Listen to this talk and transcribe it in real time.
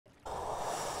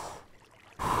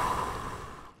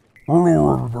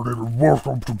Hello everybody and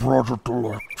welcome to Project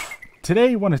Delect.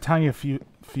 Today I want to tie a few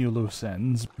loose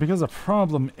ends, because the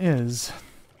problem is,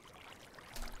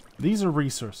 these are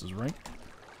resources, right?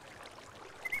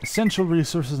 Essential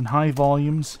resources in high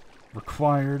volumes,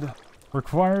 required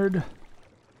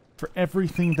for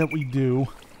everything that we do,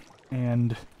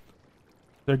 and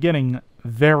they're getting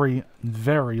very,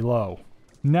 very low.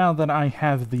 Now that I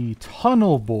have the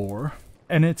tunnel bore,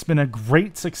 and it's been a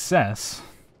great success,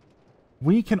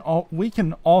 we can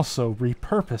also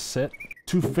repurpose it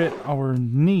to fit our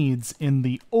needs in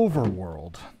the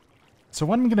overworld. So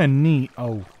what I'm gonna need...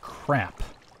 Oh, crap.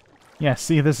 Yeah,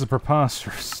 see, this is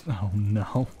preposterous. Oh,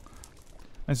 no.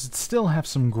 I should still have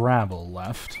some gravel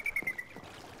left.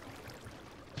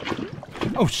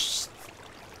 Oh,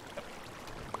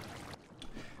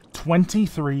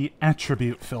 23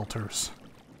 attribute filters.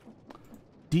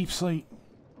 Deep slate...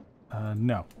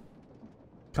 no.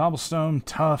 Cobblestone,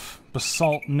 tough,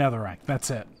 basalt, netherrack. That's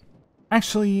it.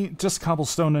 Actually, just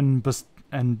cobblestone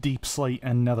and deep slate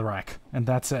and netherrack. And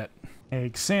that's it.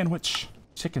 Egg sandwich.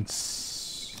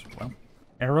 Well,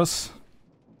 arrows.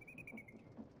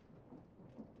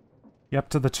 You up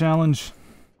to the challenge?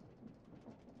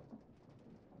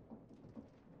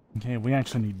 Okay, we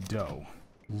actually need dough.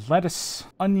 Lettuce,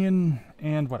 onion,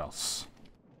 and what else?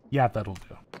 Yeah, that'll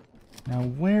do. Now,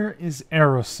 where is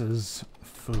Eros's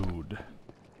food?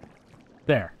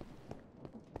 There.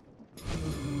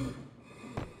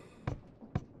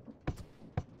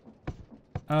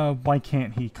 Why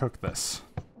can't he cook this?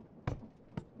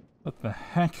 What the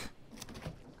heck?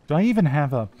 Do I even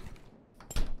have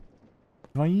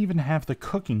the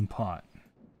cooking pot?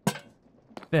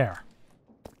 There.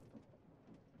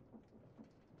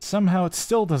 Somehow it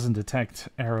still doesn't detect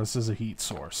Eros as a heat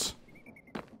source.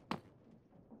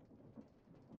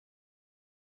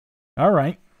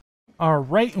 Alright.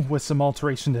 Alright, with some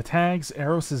alteration to tags,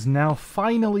 Eros is now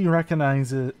finally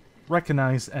recognized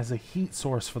as a heat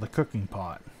source for the cooking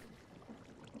pot.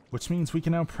 Which means we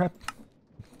can now prep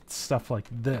stuff like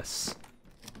this.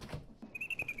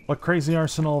 What crazy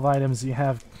arsenal of items do you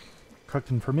have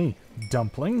cooking for me?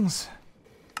 Dumplings.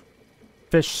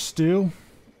 Fish stew.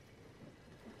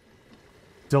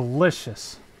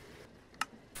 Delicious.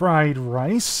 Fried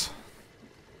rice.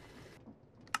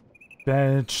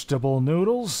 Vegetable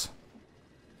noodles.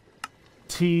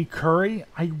 Tea curry.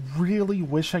 I really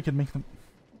wish I could make them...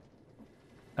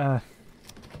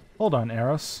 hold on,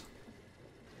 Eros.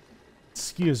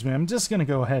 Excuse me, I'm just gonna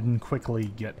go ahead and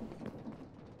quickly get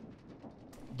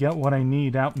what I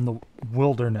need out in the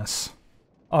wilderness.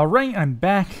 Alright, I'm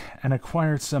back and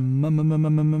acquired some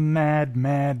mad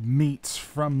meats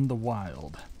from the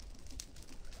wild.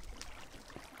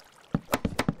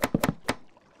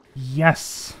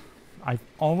 Yes! I've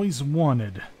always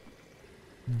wanted...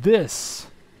 This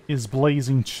is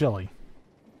blazing chili.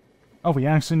 Oh, we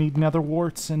actually need nether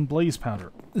warts and blaze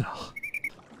powder. Ugh.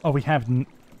 Oh, we have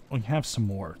some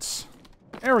warts.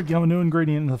 There we go, new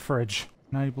ingredient in the fridge.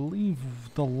 And I believe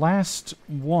the last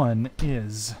one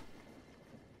is...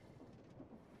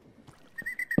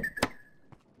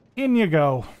 In you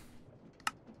go.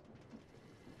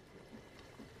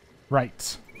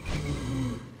 Right.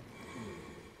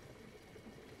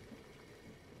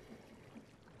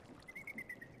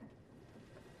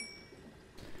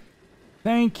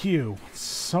 Thank you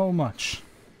so much.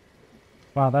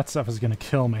 Wow, that stuff is gonna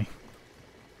kill me.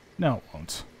 No, it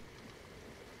won't.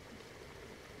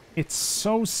 It's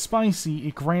so spicy,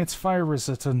 it grants fire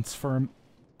resistance for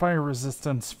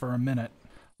a minute.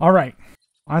 Alright.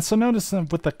 I also noticed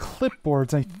that with the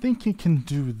clipboards, I think you can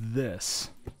do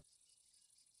this.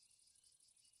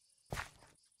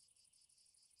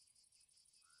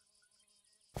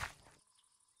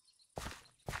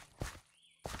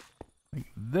 Like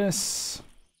this.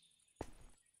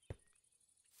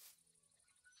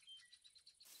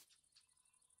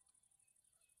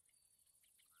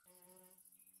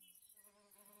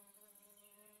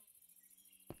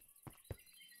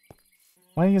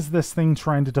 Why is this thing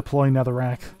trying to deploy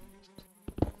netherrack?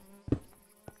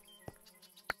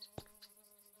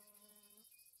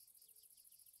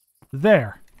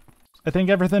 There. I think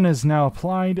everything is now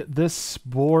applied. This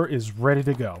bore is ready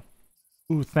to go.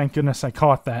 Ooh, thank goodness I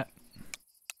caught that.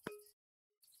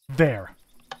 There.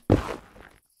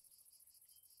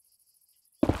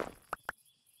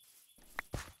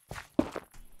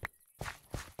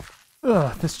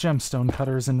 Ugh, this gemstone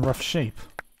cutter is in rough shape.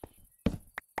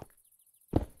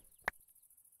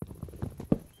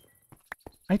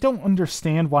 I don't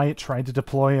understand why it tried to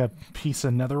deploy a piece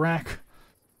of netherrack.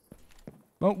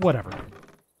 But whatever.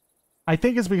 I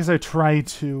think it's because I tried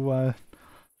to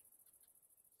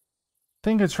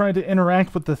think I tried to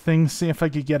interact with the thing, see if I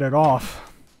could get it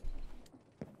off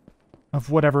of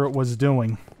whatever it was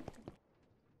doing.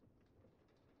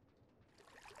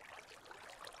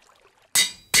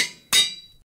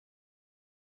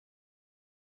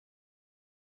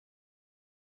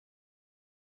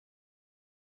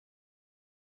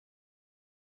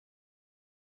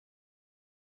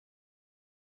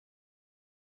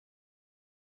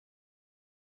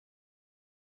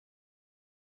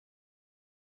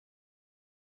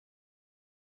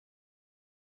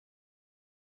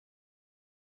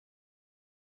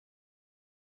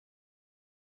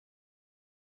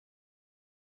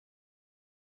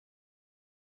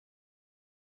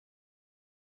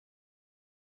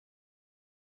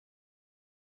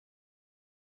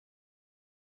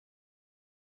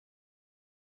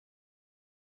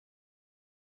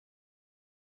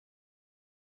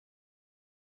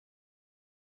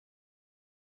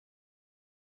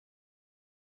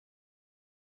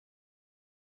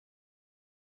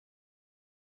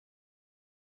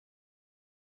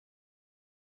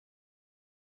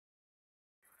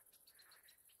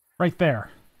 Right there.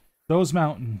 Those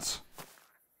mountains.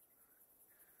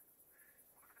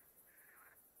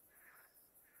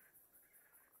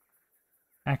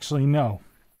 Actually, no.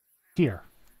 Here.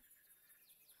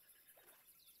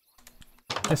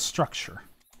 This structure.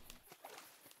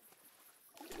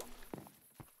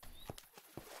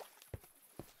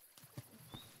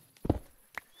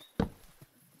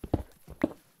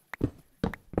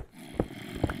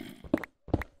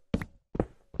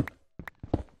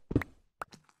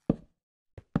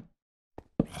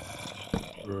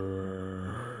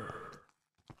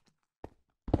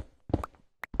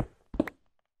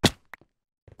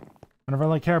 I don't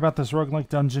really care about this roguelike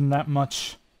dungeon that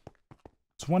much.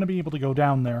 Just want to be able to go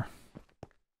down there.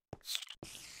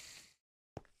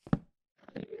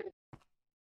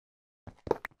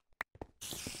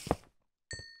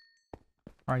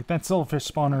 Alright, that silverfish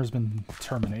spawner has been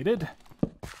terminated.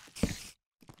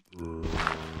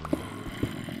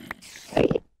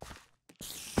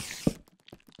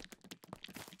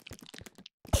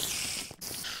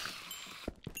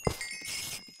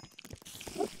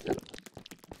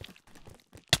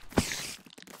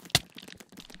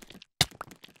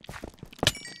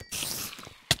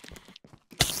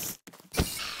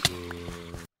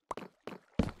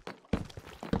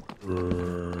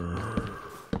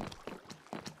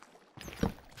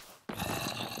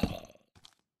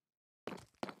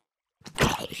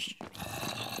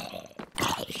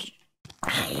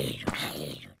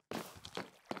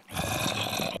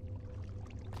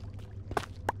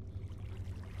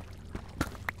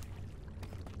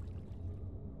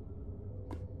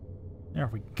 There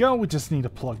we go, we just need to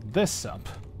plug this up.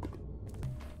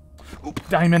 Ooh,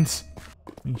 diamonds!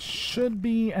 We should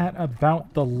be at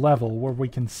about the level where we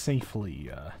can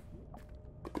safely,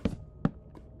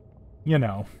 you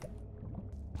know.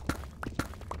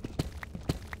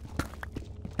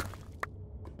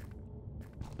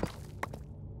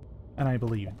 And I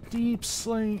believe deep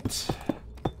slate,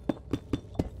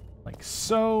 like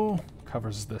so,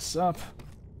 covers this up.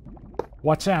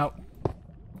 Watch out!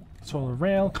 Solar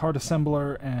rail, card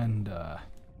assembler, and,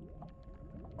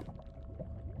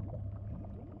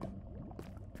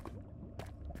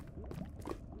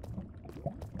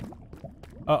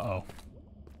 uh-oh.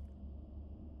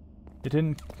 It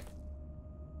didn't...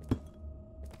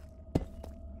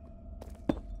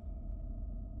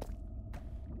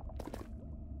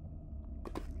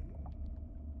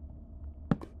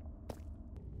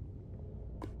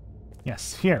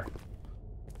 Yes, here.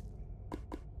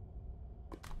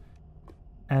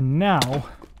 And now...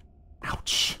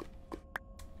 Ouch!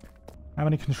 How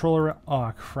many controller...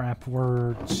 Oh, crap,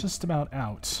 we're just about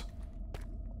out.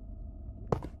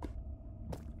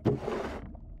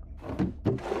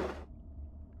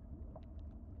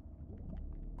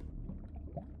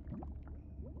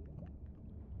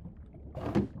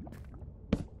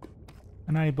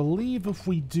 And I believe if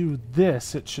we do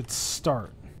this, it should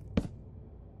start.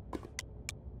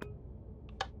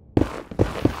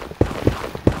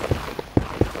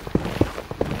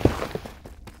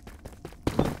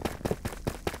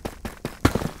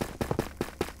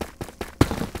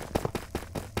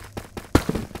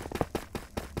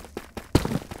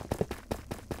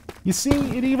 You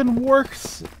see, it even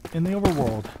works in the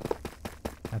overworld.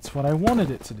 That's what I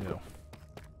wanted it to do.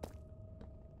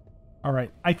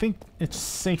 Alright, I think it's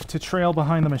safe to trail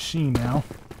behind the machine now.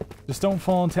 Just don't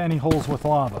fall into any holes with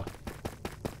lava.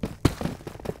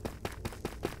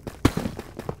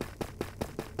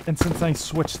 And since I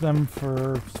switched them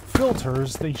for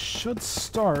filters, they should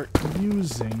start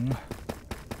using...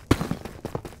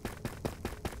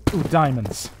 Ooh,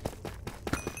 diamonds.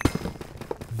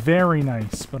 very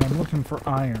nice, but I'm looking for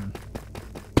iron.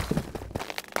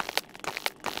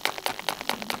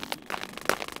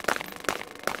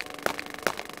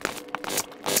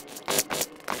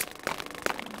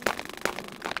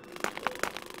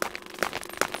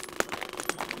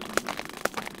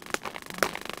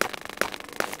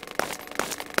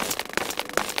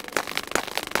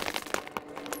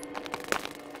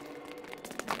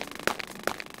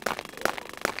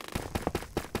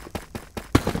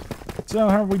 So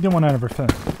how are we doing on everything?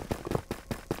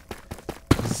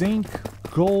 Zinc,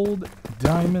 gold,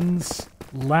 diamonds,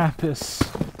 lapis,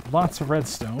 lots of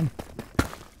redstone.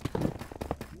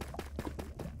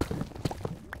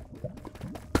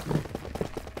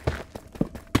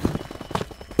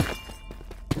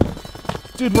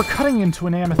 Dude, we're cutting into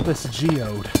an amethyst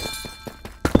geode.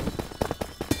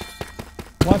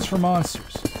 Watch for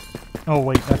monsters. Oh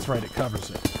wait, that's right, it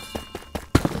covers it.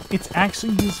 It's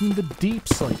actually using the deep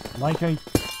slate, like I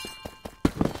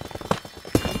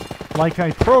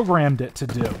programmed it to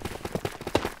do.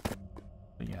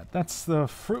 But yeah, that's the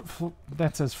fruitful.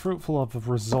 That's as fruitful of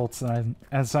results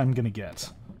as I'm gonna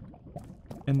get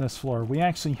in this floor. We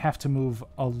actually have to move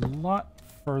a lot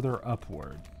further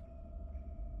upward.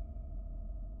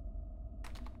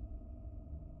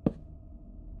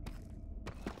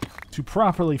 To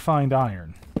properly find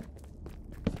iron.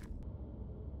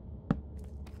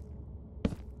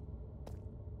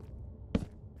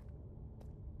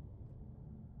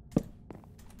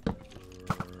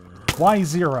 Why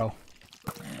 0?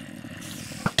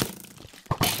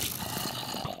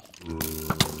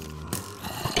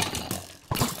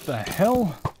 What the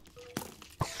hell?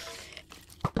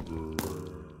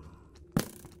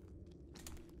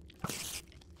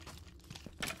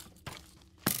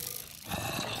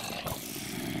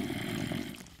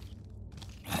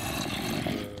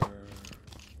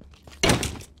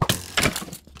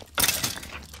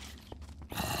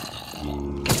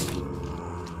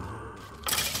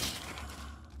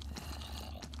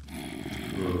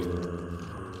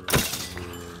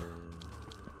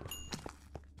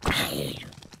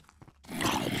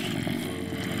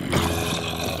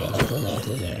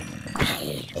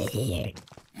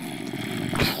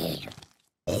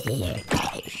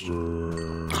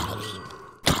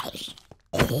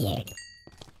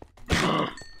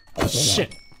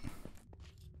 Shit.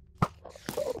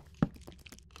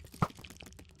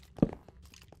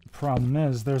 Problem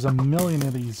is, there's a million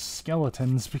of these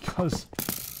skeletons because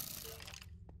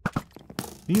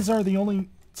these are the only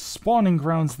spawning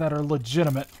grounds that are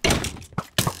legitimate.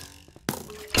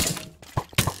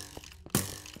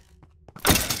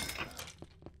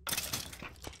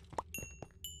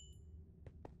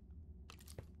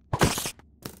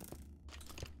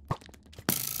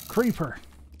 Creeper.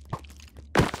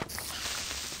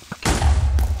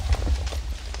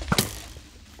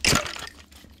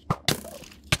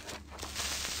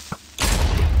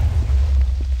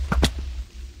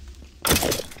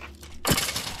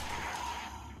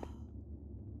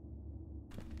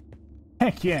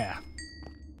 Heck yeah!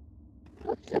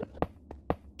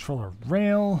 Controller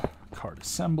rail, card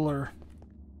assembler.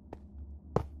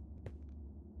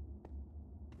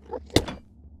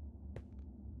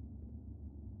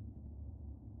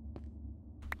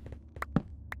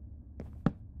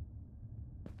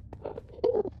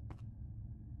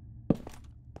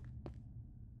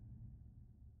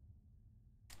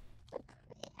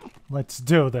 Let's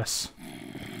do this.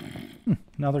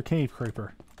 Another cave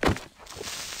creeper.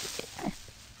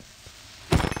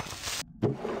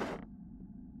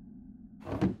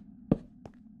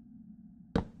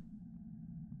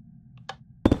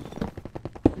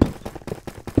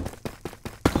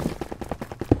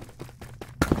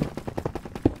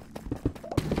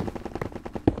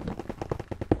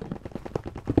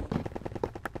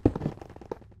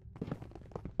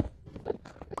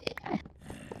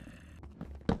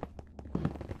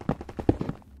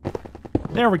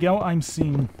 There we go, I'm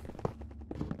seeing...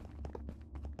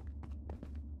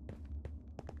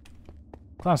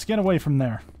 Klaus, get away from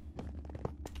there.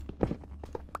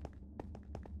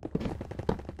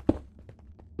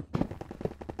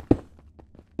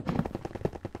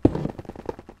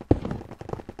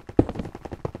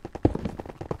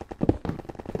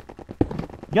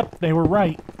 Yep, they were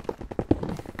right.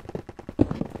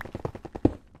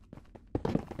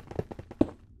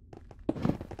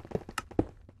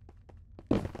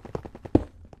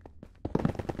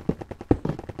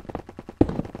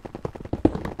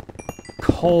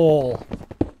 Coal.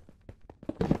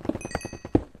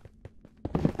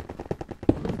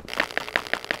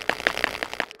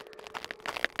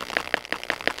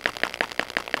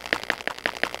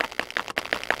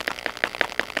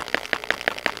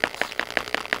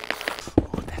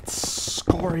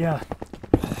 Victoria.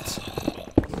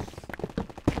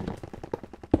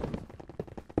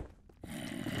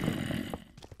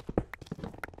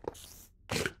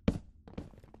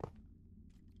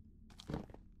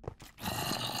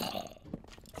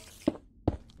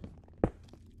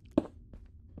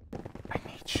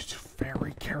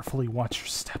 Carefully watch your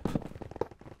step.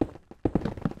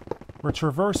 We're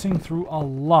traversing through a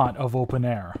lot of open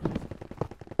air.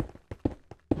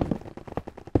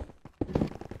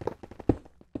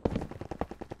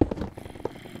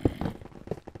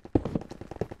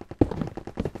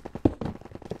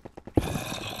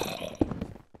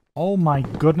 Oh my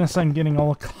goodness, I'm getting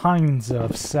all kinds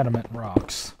of sediment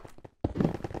rocks.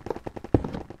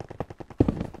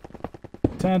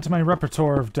 To add to my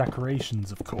repertoire of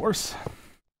decorations, of course.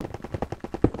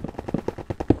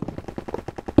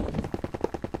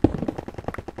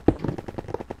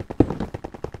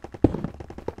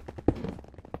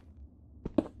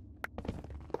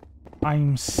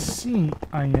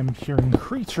 I am hearing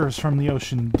creatures from the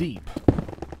ocean deep.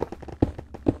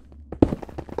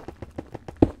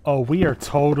 Oh, we are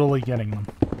totally getting them.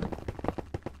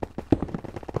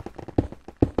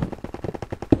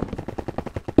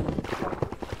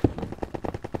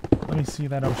 Let me see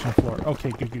that ocean floor. Okay,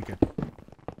 good, good, good.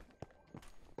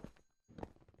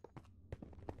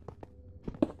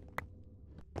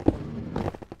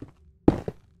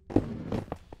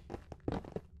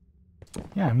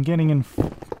 Yeah, I'm getting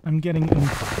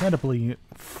incredibly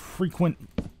frequent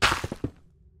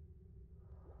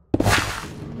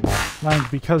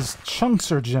lag because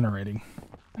chunks are generating.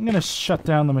 I'm gonna shut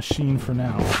down the machine for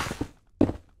now.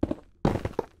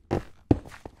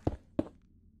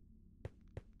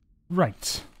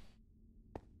 Right.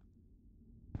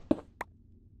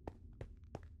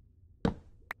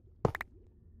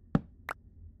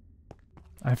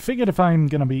 I figured if I'm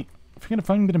gonna be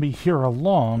here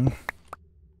along,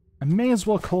 I may as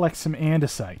well collect some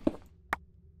andesite.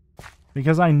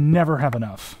 Because I never have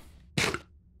enough.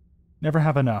 Never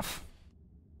have enough.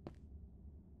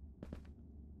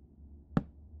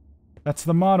 That's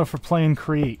the motto for Play and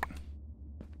Create.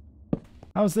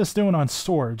 How's this doing on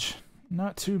storage?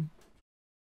 Not too...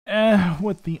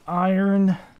 with the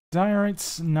iron.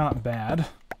 Diorite's not bad.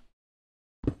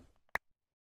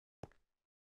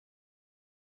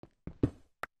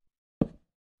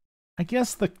 I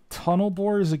guess the tunnel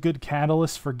bore is a good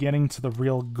catalyst for getting to the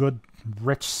real good,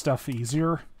 rich stuff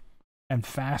easier and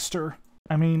faster.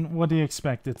 I mean, what do you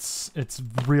expect? It's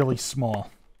really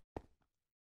small.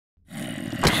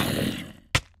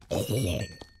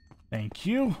 Thank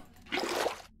you.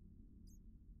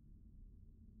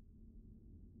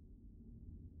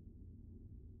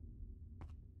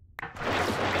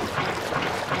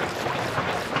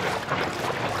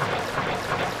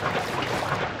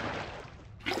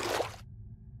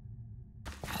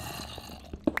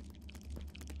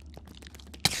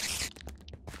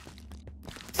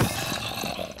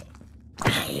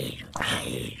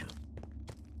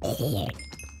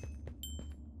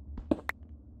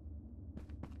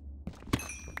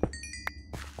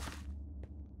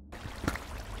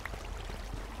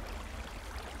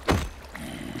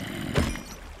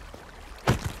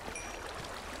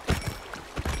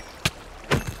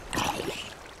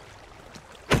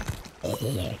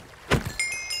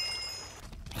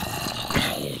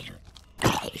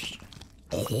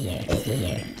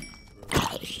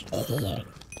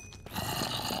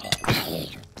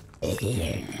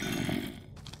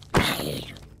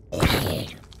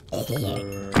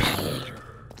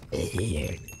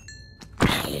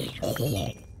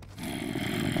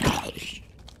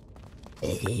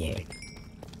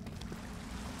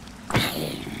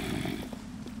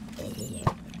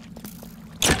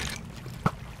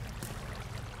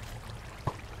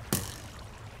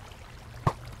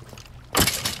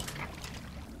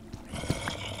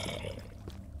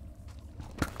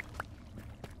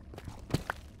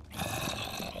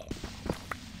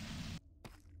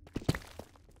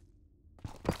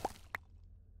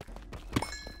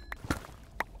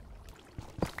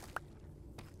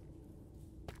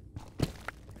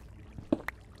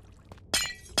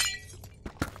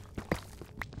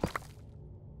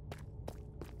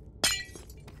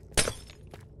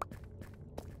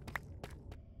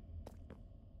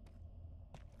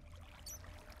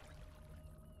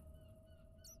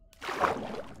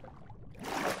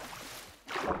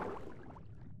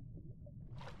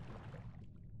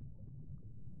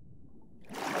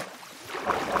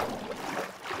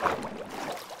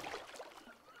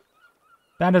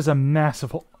 That is a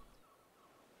massive hole.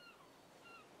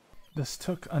 This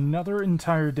took another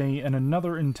entire day and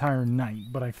another entire night,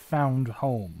 but I found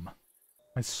home.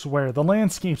 I swear, the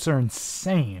landscapes are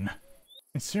insane.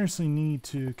 I seriously need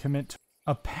to commit to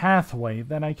a pathway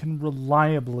that I can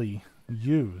reliably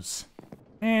use.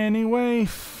 Anyway,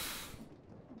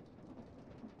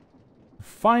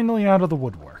 finally out of the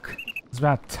woodwork. It's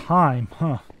about time,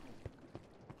 huh?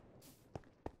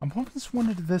 I'm always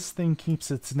wondered if this thing keeps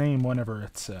its name whenever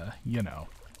it's, you know,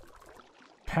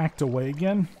 packed away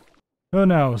again. Who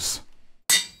knows?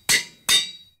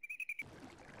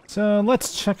 So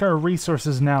let's check our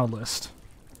resources now list.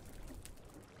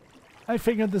 I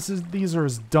figured these are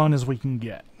as done as we can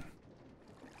get.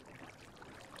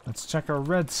 Let's check our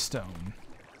redstone.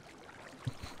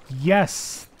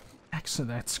 Yes! Actually,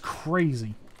 that's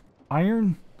crazy.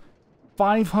 Iron?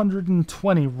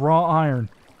 520 raw iron.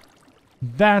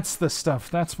 That's the stuff.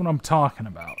 That's what I'm talking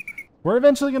about. We're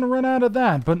eventually going to run out of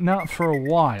that, but not for a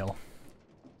while.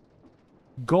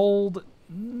 Gold...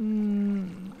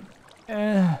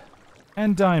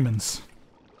 and diamonds.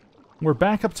 We're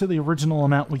back up to the original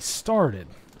amount we started,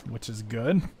 which is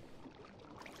good.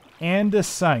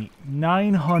 Andesite,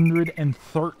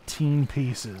 913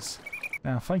 pieces.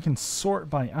 Now, if I can sort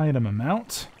by item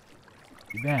amount...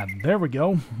 Yeah, there we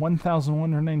go.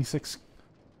 1,196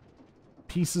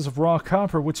 pieces of raw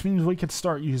copper, which means we could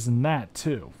start using that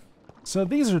too. So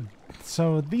these are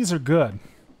good.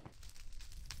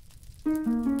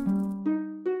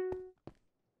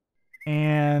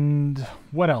 And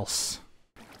what else?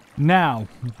 Now,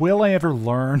 will I ever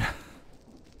learn?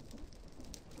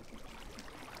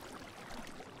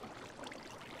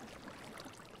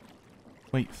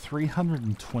 Wait,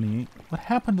 328? What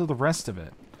happened to the rest of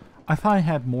it? I thought I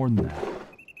had more than that.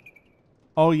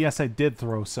 Oh, yes, I did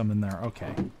throw some in there.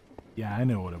 Okay. Yeah, I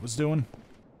knew what it was doing.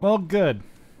 Well, good.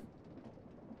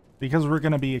 Because we're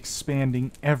going to be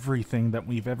expanding everything that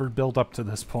we've ever built up to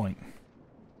this point.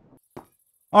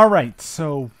 Alright,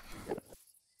 so...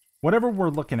 whatever we're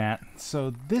looking at.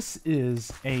 So this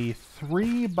is a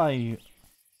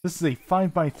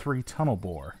 5x3 tunnel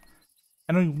bore.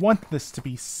 And we want this to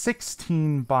be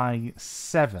 16 by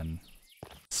 7.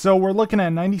 So we're looking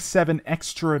at 97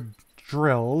 extra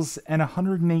drills and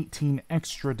 118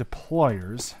 extra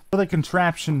deployers for the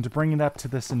contraption to bring it up to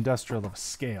this industrial of a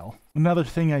scale. Another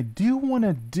thing I do want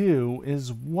to do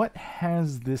is what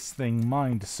has this thing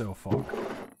mined so far?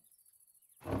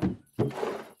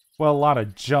 Well, a lot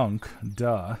of junk,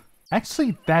 duh.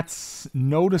 Actually, that's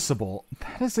noticeable.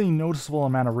 That is a noticeable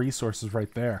amount of resources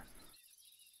right there.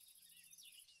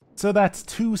 So that's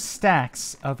 2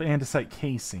 stacks of andesite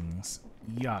casings.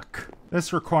 Yuck.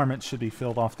 This requirement should be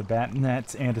filled off the bat, and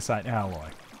that's andesite alloy.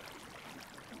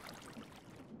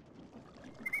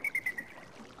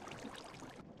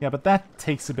 Yeah, but that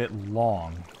takes a bit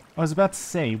long. I was about to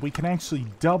say, we can actually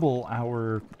double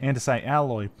our andesite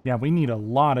alloy. Yeah, we need a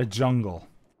lot of jungle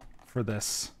for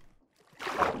this.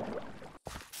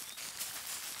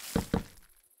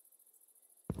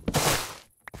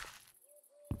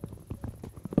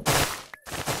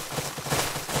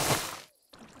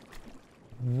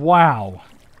 Wow.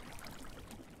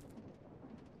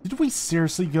 Did we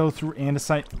seriously go through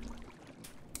andesite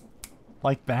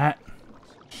like that?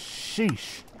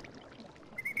 Sheesh.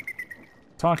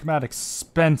 Talk about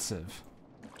expensive.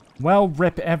 Well,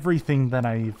 rip everything that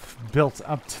I've built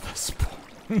up to this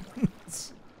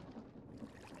point.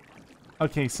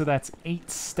 Okay, so that's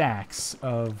 8 stacks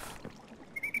of...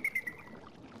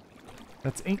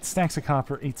 That's 8 stacks of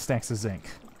copper, 8 stacks of zinc.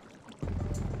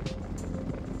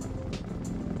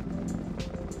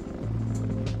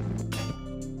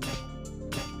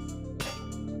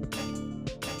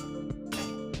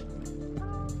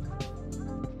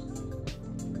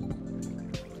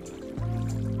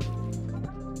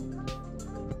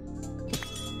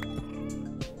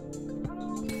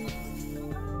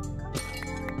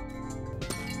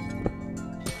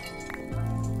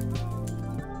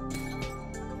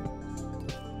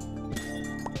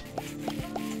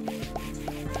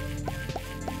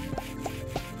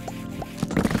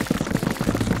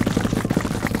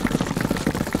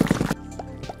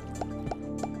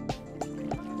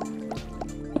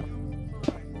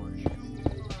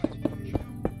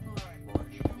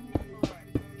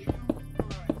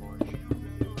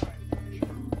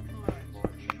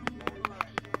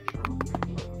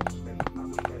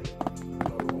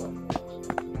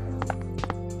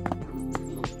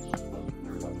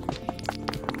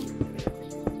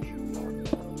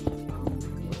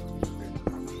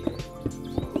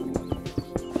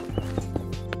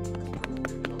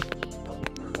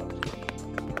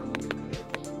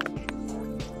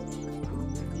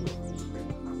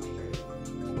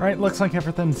 Alright, looks like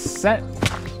everything's set.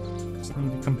 Just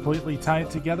need to completely tie it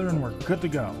together and we're good to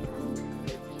go.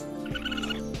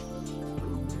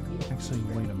 Actually,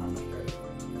 wait a moment.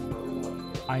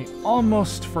 I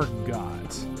almost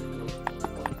forgot.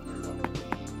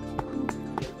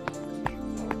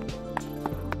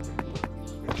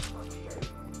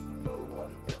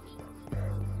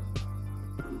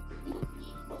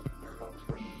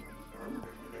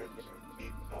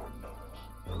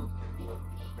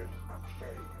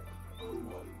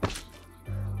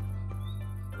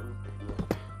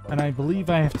 And I believe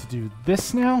I have to do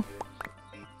this now.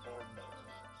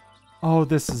 Oh,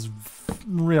 this is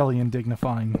really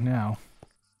indignifying now.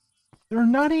 They're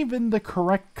not even the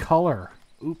correct color.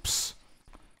 Oops.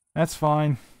 That's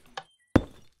fine.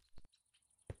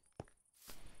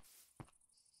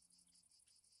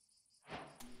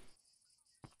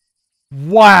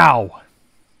 Wow!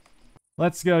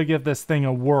 Let's go give this thing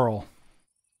a whirl.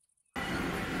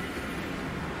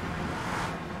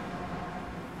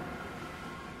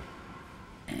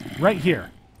 Right here.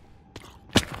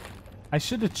 I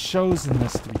should have chosen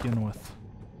this to begin with.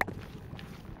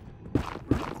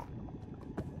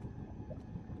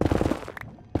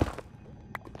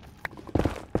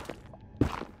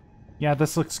 Yeah,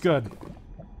 this looks good.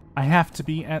 I have to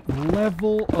be at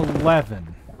level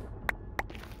 11.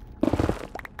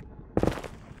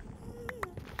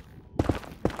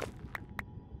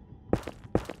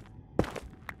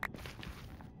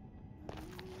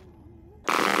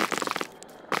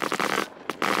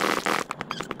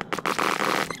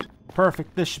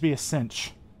 Perfect, this should be a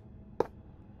cinch.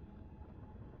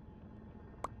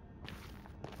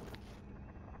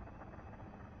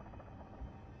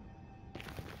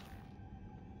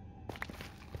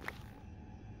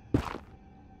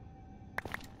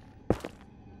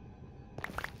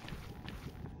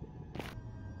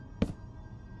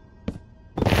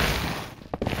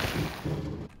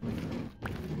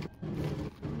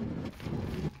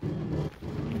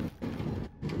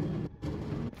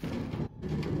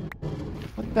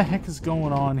 What the heck is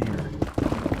going on here?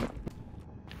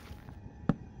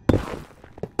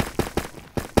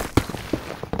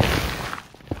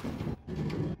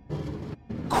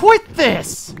 Quit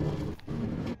this!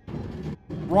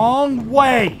 Wrong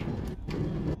way!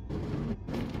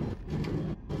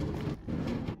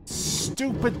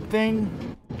 Stupid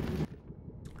thing.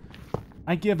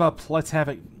 I give up. Let's have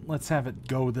it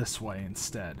go this way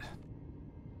instead.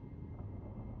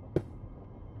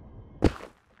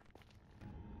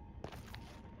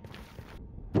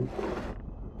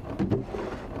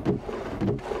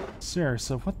 Sir,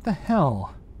 so what the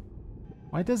hell?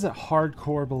 Why does it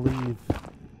hardcore believe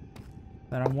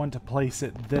that I want to place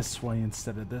it this way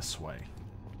instead of this way?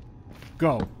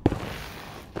 Go.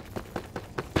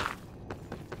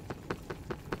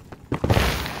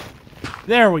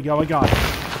 There we go, I got it.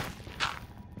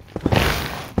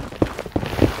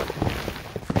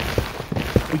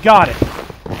 We got it.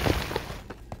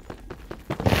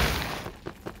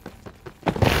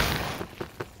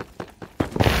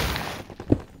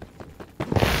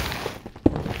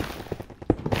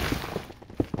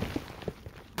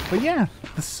 But yeah,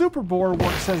 the super bore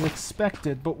works as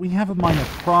expected, but we have a minor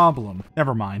problem.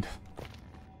 Never mind.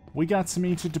 We got some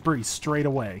ancient debris straight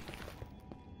away.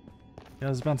 I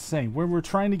was about to say, we're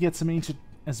trying to get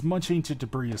as much ancient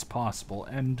debris as possible,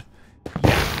 and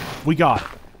yeah, we got it.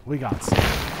 We got some.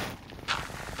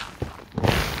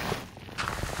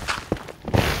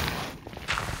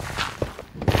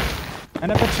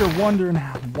 And I bet you're wondering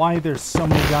why there's so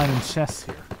many diamond chests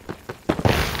here.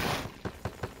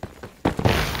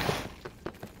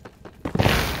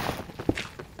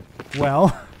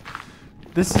 Well,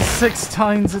 this is 6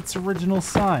 times its original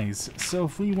size, so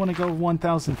if we want to go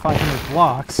 1,500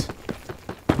 blocks,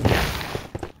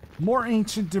 more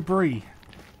ancient debris.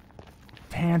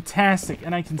 Fantastic,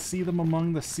 and I can see them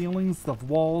among the ceilings, the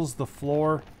walls, the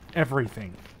floor,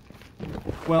 everything.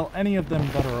 Well, any of them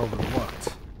that are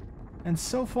overlooked. And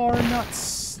so far,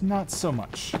 not so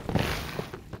much.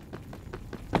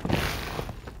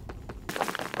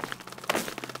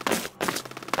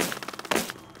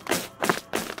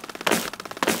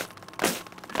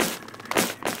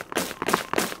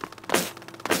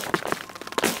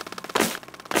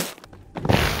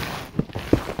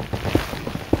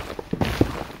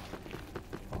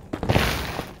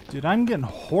 Dude, I'm getting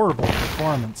horrible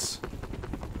performance.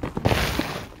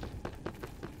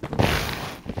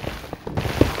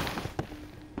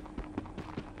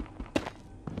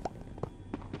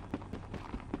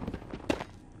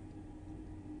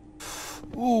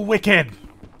 Ooh, wicked!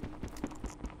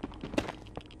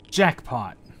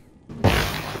 Jackpot.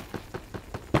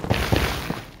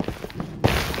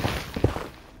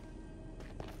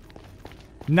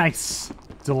 Nice.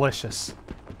 Delicious.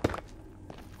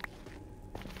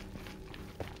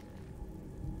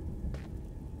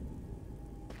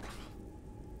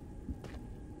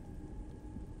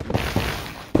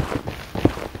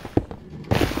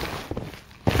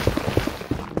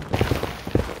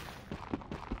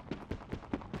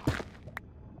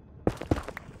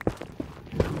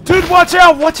 Dude, watch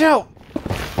out! Watch out!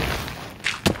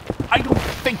 I don't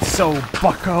think so,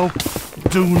 bucko.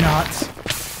 Do not.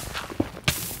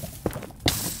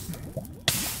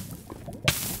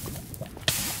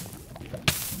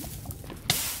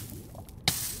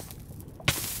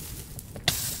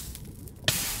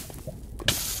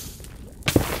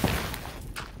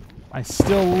 I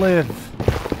still live.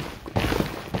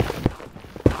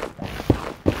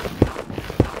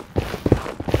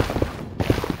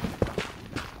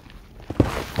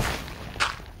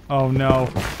 Oh no.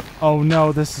 Oh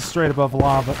no, this is straight above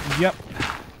lava. Yep.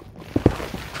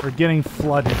 We're getting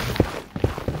flooded.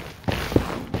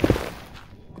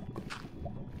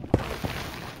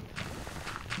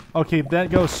 Okay, that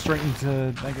goes straight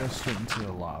into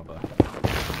the lava.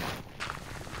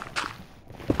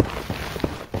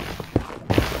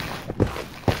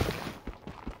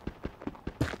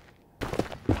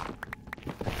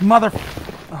 Mother...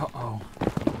 Uh-oh.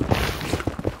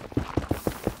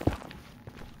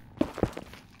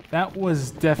 That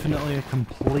was definitely a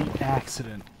complete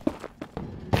accident.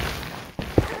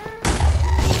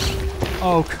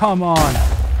 Oh, come on.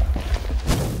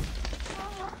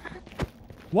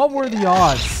 What were the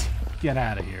odds? Get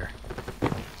out of here.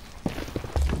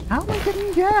 How am I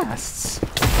getting gassed?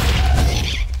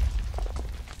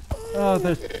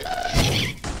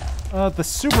 The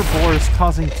super bore is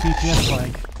causing TPS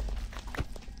lag.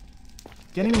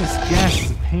 Getting this gas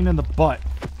is a pain in the butt.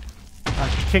 I'll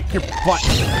kick your butt.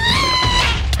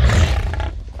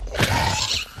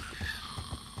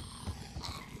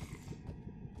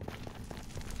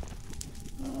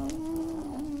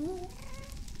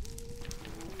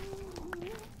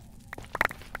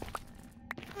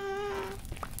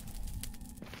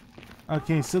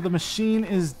 Okay, so the machine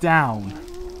is down.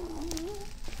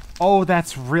 Oh,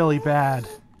 that's really bad.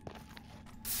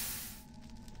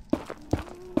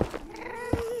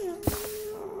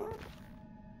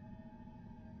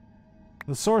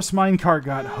 The source minecart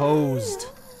got hosed.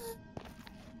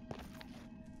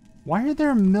 Why are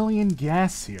there a million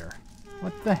gas here?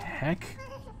 What the heck?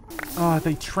 Oh,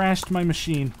 they trashed my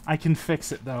machine. I can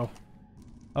fix it, though.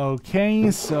 Okay,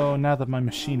 so now that my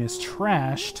machine is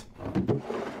trashed,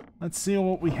 let's see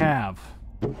what we have.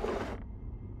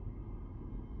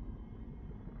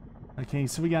 Okay,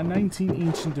 so we got 19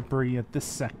 ancient debris at this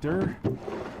sector.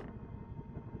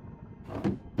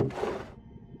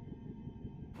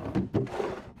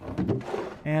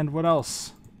 And what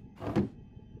else?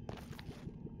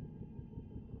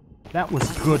 That was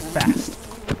good fast.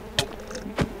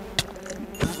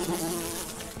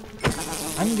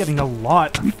 I'm getting a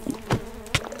lot.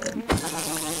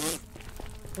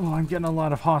 Oh, I'm getting a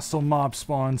lot of hostile mob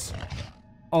spawns.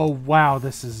 Oh wow,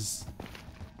 this is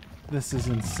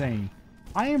insane.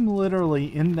 I am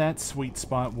literally in that sweet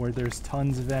spot where there's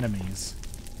tons of enemies.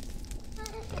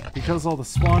 Because all the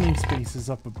spawning spaces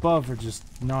up above are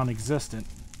just non-existent.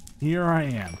 Here I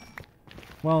am.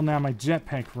 Well, now my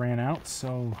jetpack ran out,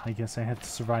 so I guess I have to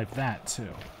survive that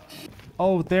too.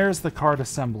 Oh, there's the card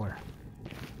assembler.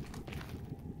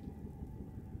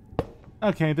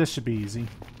 Okay, this should be easy.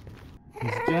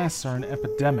 These gas are an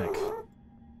epidemic.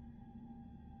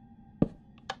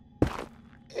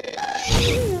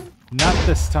 Not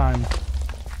this time.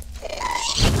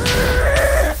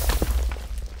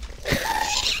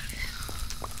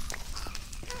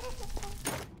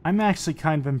 I'm actually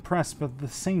kind of impressed, but at the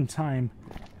same time,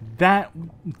 that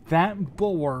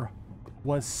boar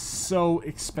was so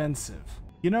expensive.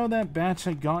 You know that batch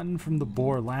I gotten from the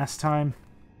boar last time?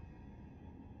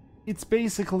 It's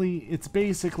basically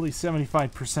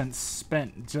 75%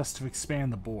 spent just to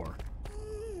expand the boar.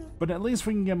 But at least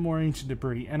we can get more ancient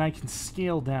debris, and I can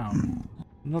scale down.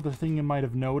 Another thing you might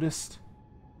have noticed.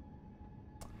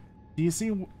 Do you see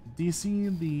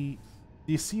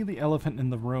the elephant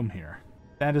in the room here?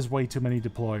 That is way too many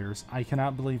deployers. I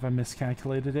cannot believe I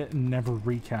miscalculated it and never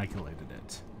recalculated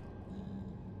it.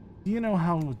 Do you know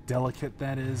how delicate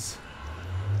that is?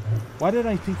 Why did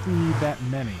I think we need that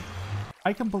many?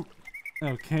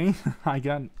 Okay, I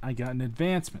got an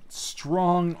advancement.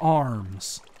 Strong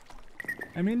arms.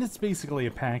 I mean, it's basically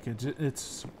a package.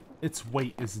 Its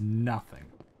weight is nothing.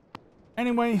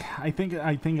 Anyway, I think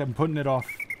I'm putting it off.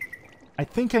 I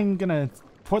think I'm gonna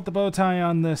put the bow tie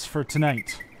on this for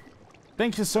tonight.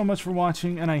 Thank you so much for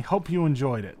watching, and I hope you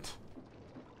enjoyed it.